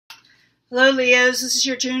Hello Leos, this is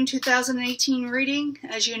your June 2018 reading.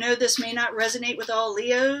 As you know, this may not resonate with all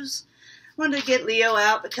Leos. I wanted to get Leo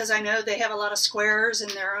out because I know they have a lot of squares in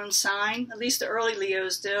their own sign. At least the early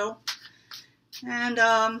Leos do. And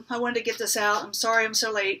I wanted to get this out. I'm sorry I'm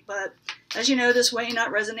so late, but as you know, this may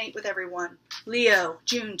not resonate with everyone. Leo,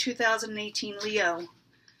 June 2018, Leo.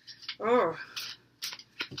 Oh.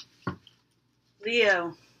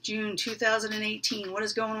 Leo, June 2018. What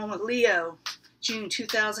is going on with Leo? June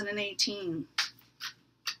 2018.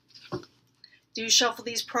 Do you shuffle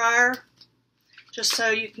these prior? Just so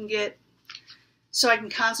you can get, so I can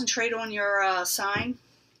concentrate on your sign,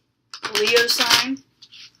 Leo sign.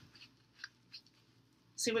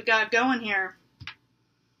 See what we got going here.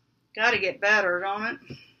 Got to get better, don't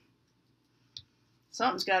it?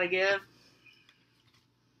 Something's got to give.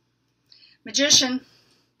 Magician,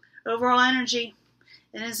 overall energy.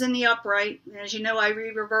 It is in the upright. And as you know, I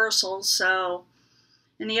read reversals, so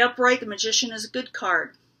in the upright, the Magician is a good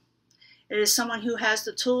card. It is someone who has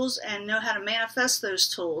the tools and know how to manifest those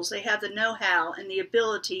tools. They have the know-how and the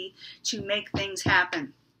ability to make things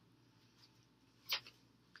happen.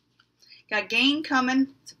 Got gain coming.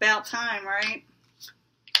 It's about time, right?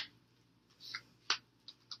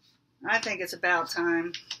 I think it's about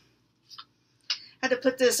time. I had to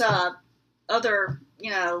put this other,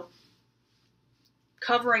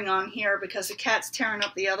 covering on here because the cat's tearing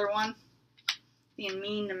up the other one, being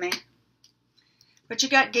mean to me. But you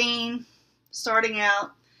got gain starting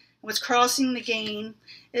out. What's crossing the gain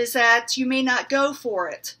is that you may not go for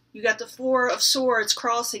it. You got the Four of Swords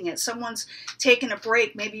crossing it. Someone's taking a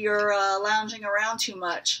break. Maybe you're lounging around too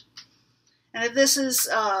much. And if this is,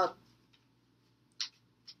 trying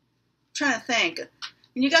to think,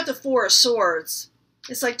 when you got the Four of Swords,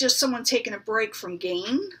 it's like just someone taking a break from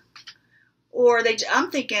gain. Or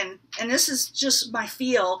I'm thinking, and this is just my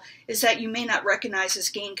feel, is that you may not recognize this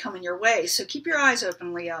gain coming your way. So keep your eyes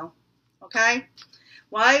open, Leo. Okay?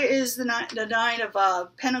 Why is the Nine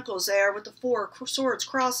of Pentacles there with the Four of Swords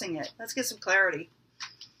crossing it? Let's get some clarity.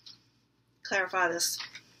 Clarify this.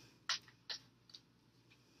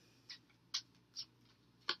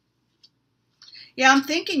 Yeah, I'm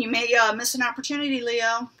thinking you may miss an opportunity,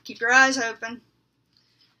 Leo. Keep your eyes open.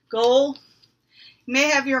 Goal. You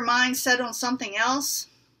may have your mind set on something else,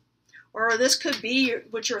 or this could be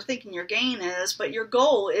what you're thinking your gain is, but your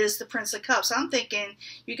goal is the Prince of Cups. I'm thinking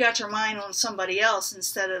you got your mind on somebody else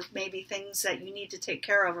instead of maybe things that you need to take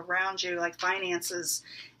care of around you, like finances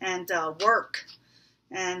and work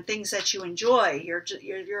and things that you enjoy. Your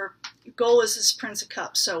goal is this Prince of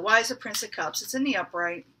Cups. So why is the Prince of Cups? It's in the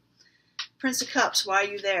upright. Prince of Cups, why are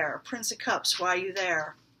you there? Prince of Cups, why are you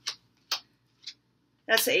there?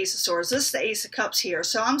 That's the Ace of Swords. This is the Ace of Cups here.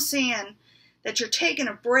 So I'm seeing that you're taking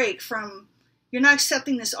a break from, you're not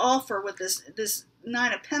accepting this offer with this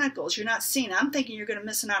Nine of Pentacles. You're not seeing it. I'm thinking you're going to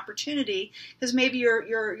miss an opportunity because maybe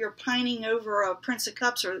you're pining over a Prince of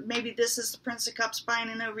Cups, or maybe this is the Prince of Cups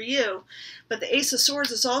pining over you. But the Ace of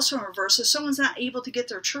Swords is also in reverse, so someone's not able to get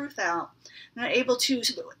their truth out. They're not able to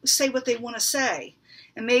say what they want to say.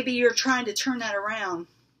 And maybe you're trying to turn that around.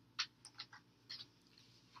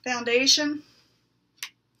 Foundation.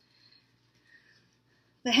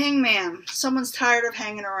 The Hangman. Someone's tired of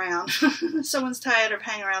hanging around. Someone's tired of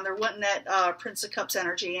hanging around. They're wanting that Prince of Cups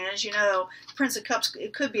energy. And as you know, Prince of Cups,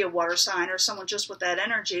 it could be a water sign or someone just with that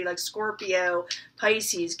energy, like Scorpio,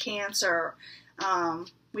 Pisces, Cancer.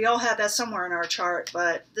 We all have that somewhere in our chart,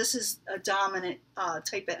 but this is a dominant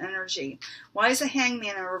type of energy. Why is the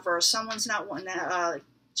Hangman in reverse? Someone's not wanting to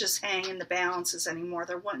just hang in the balances anymore.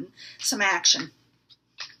 They're wanting some action.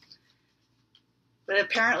 But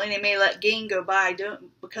apparently they may let gain go by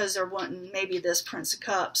because they're wanting maybe this Prince of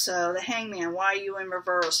Cups. So the Hangman, why are you in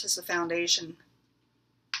reverse, is the Foundation.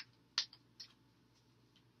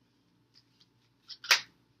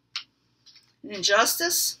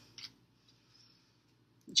 Injustice.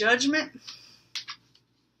 Judgment.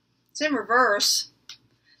 It's in reverse.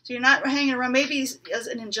 So you're not hanging around. Maybe as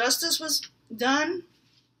an injustice was done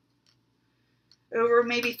over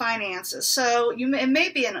maybe finances. So it may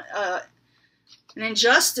be an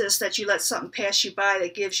injustice that you let something pass you by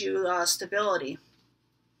that gives you stability.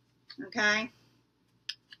 Okay?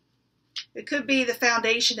 It could be the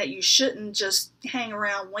foundation that you shouldn't just hang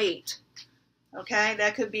around, wait. Okay?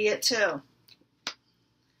 That could be it too.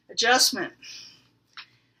 Adjustment.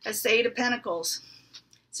 That's the Eight of Pentacles.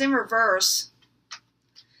 It's in reverse.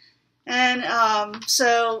 And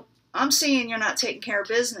so I'm seeing you're not taking care of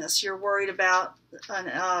business. You're worried about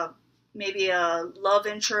maybe a love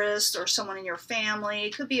interest or someone in your family.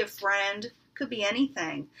 It could be a friend. Could be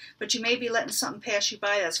anything. But you may be letting something pass you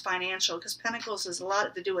by that's financial, because Pentacles has a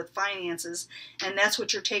lot to do with finances, and that's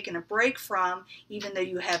what you're taking a break from, even though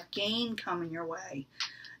you have gain coming your way.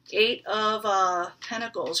 8 of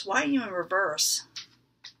Pentacles. Why are you in reverse?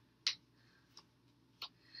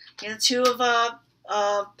 Yeah, 2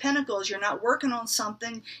 of Pentacles. You're not working on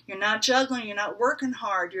something. You're not juggling. You're not working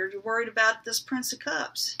hard. You're worried about this Prince of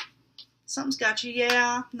Cups. Something's got you.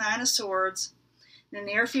 Yeah, 9 of Swords. In the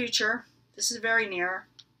near future. This is very near.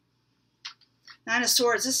 9 of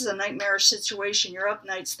Swords. This is a nightmarish situation. You're up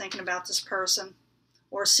nights thinking about this person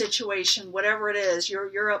or situation, whatever it is.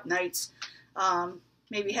 You're up nights.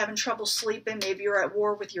 Maybe having trouble sleeping. Maybe you're at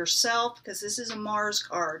war with yourself, because this is a Mars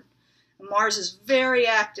card. And Mars is very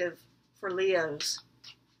active for Leos.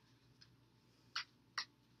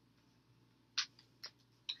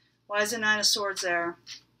 Why is the 9 of Swords there?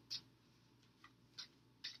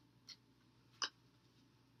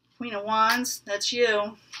 Queen of Wands, that's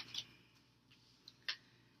you.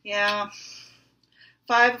 Yeah.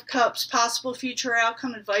 5 of Cups, possible future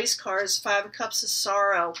outcome advice cards. 5 of Cups is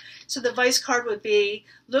sorrow. So the advice card would be,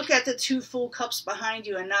 look at the 2 full cups behind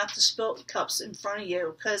you and not the spilt cups in front of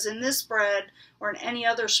you. Because in this spread, or in any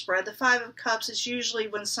other spread, the 5 of Cups is usually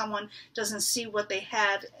when someone doesn't see what they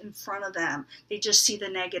have in front of them. They just see the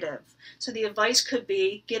negative. So the advice could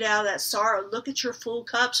be, get out of that sorrow. Look at your full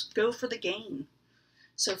cups. Go for the gain.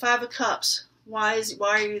 So 5 of Cups, why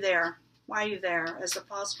are you there? Why are you there as the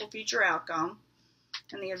possible future outcome?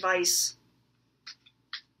 And the advice.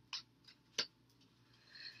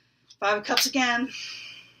 5 of Cups again.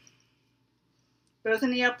 Both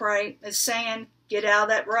in the upright. It's saying, get out of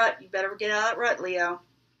that rut. You better get out of that rut, Leo.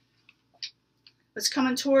 What's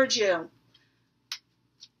coming towards you?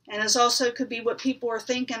 And it also could be what people are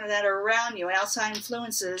thinking that are around you. Outside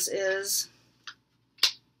influences is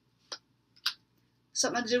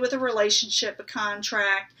something to do with a relationship, a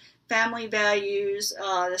contract, family values,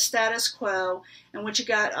 the status quo, and what you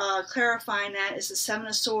got clarifying that is the 7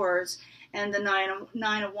 of Swords and the 9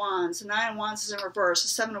 of Wands. The 9 of Wands is in reverse. The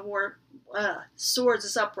 7 of Swords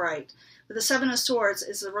is upright. But the 7 of Swords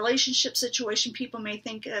is a relationship situation. People may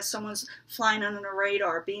think that someone's flying under the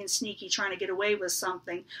radar, being sneaky, trying to get away with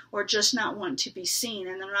something, or just not wanting to be seen,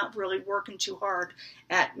 and they're not really working too hard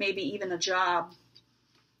at maybe even a job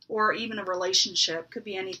or even a relationship. Could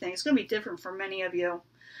be anything. It's going to be different for many of you.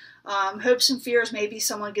 Hopes and fears, maybe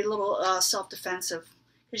someone get a little self-defensive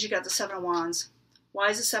because you got the 7 of Wands. Why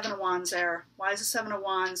is the 7 of Wands there? Why is the 7 of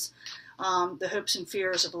Wands the hopes and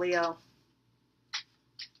fears of Leo?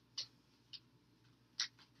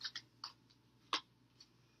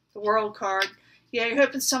 The World card. Yeah, you're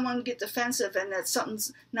hoping someone will get defensive and that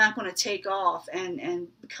something's not going to take off and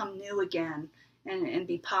become new again and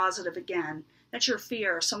be positive again. That's your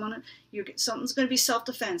fear. Something's going to be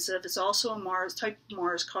self-defensive. It's also a Mars type of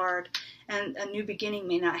Mars card, and a new beginning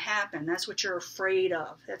may not happen. That's what you're afraid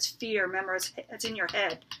of. That's fear. Remember, it's in your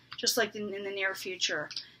head, just like in the near future.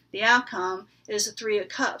 The outcome is the 3 of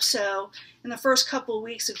Cups. So in the first couple of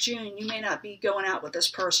weeks of June, you may not be going out with this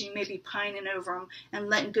person. You may be pining over them and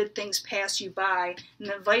letting good things pass you by. And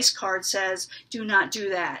the advice card says, do not do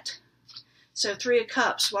that. So 3 of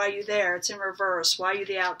Cups, why are you there? It's in reverse. Why are you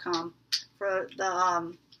the outcome? For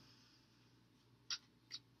the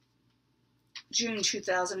June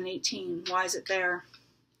 2018. Why is it there?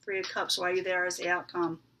 3 of Cups. Why are you there as the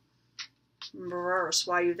outcome? In reverse.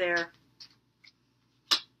 Why are you there?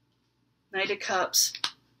 Knight of Cups.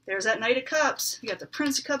 There's that Knight of Cups. You got the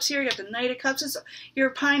Prince of Cups here. You got the Knight of Cups. You're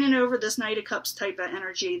pining over this Knight of Cups type of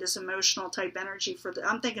energy, this emotional type energy.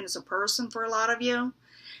 I'm thinking it's a person for a lot of you.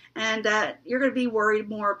 And that you're going to be worried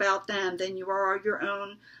more about them than you are your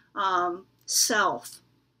own self,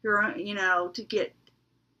 to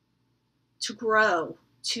grow,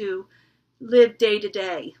 to live day to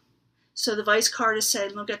day. So the Vice card is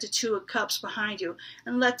saying, look at the 2 of Cups behind you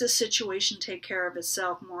and let this situation take care of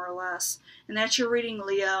itself, more or less. And that's your reading,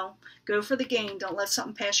 Leo. Go for the gain. Don't let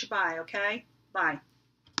something pass you by, okay? Bye.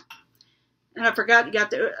 And I forgot, you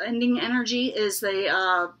got the ending energy is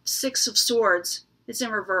the 6 of Swords. It's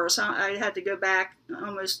in reverse. I had to go back,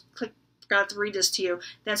 almost forgot to read this to you.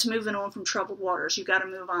 That's moving on from troubled waters. You got to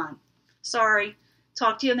move on. Sorry.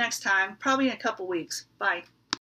 Talk to you next time, probably in a couple weeks. Bye.